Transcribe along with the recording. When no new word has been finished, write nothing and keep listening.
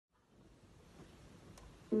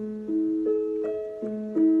Alone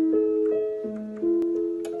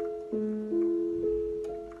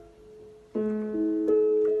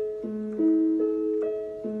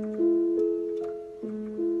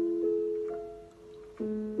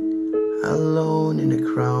in a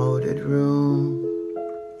crowded room,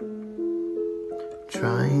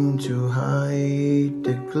 trying to hide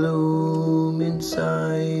the gloom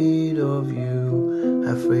inside of you,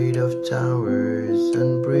 afraid of towers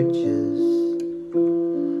and bridges,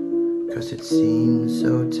 'cause it seems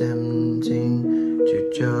so tempting to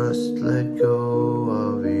just let go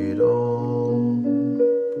of it all.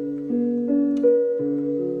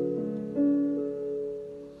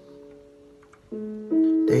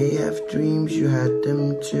 They have dreams, you had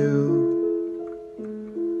them too.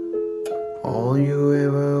 All you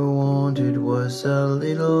ever wanted was a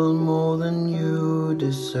little more than you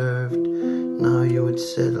deserved. Now you would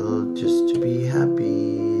settle just to be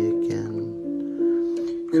happy again,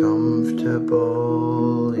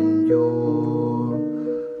 comfortable in your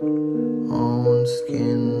own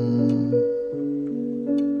skin.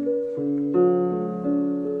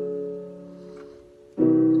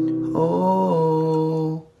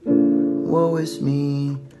 Oh, woe is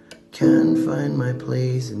me, can't find my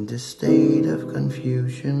place in this state of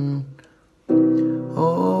confusion.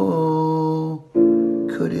 Oh,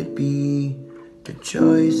 could it be the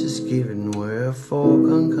choices given were a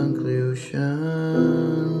foregone conclusion?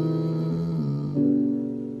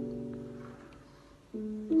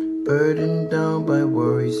 Burdened down by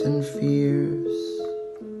worries and fears,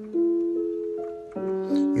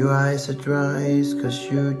 your eyes are dry 'cause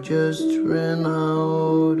you just ran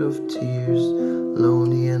out of tears.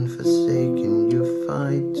 Lonely and forsaken, you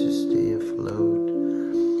fight to stay afloat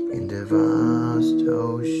in the vast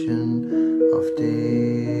ocean of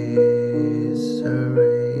disarray.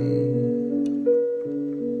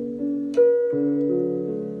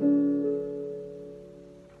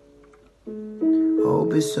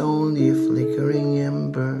 Hope is only a flickering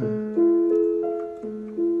ember.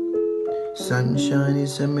 Sunshine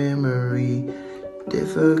is a memory,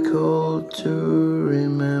 difficult to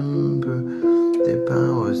remember. The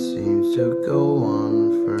power seems to go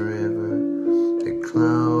on forever. The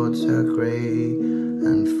clouds are gray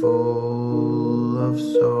and full of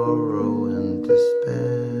sorrow and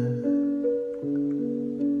despair.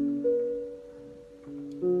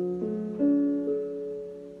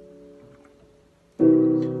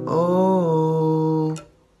 Oh,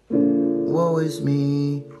 woe is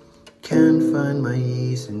me, can't find my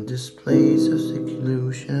ease in this place of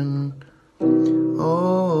seclusion.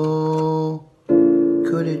 Oh,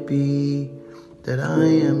 could it be that I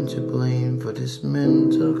am to blame for this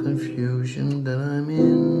mental confusion that I'm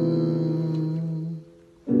in?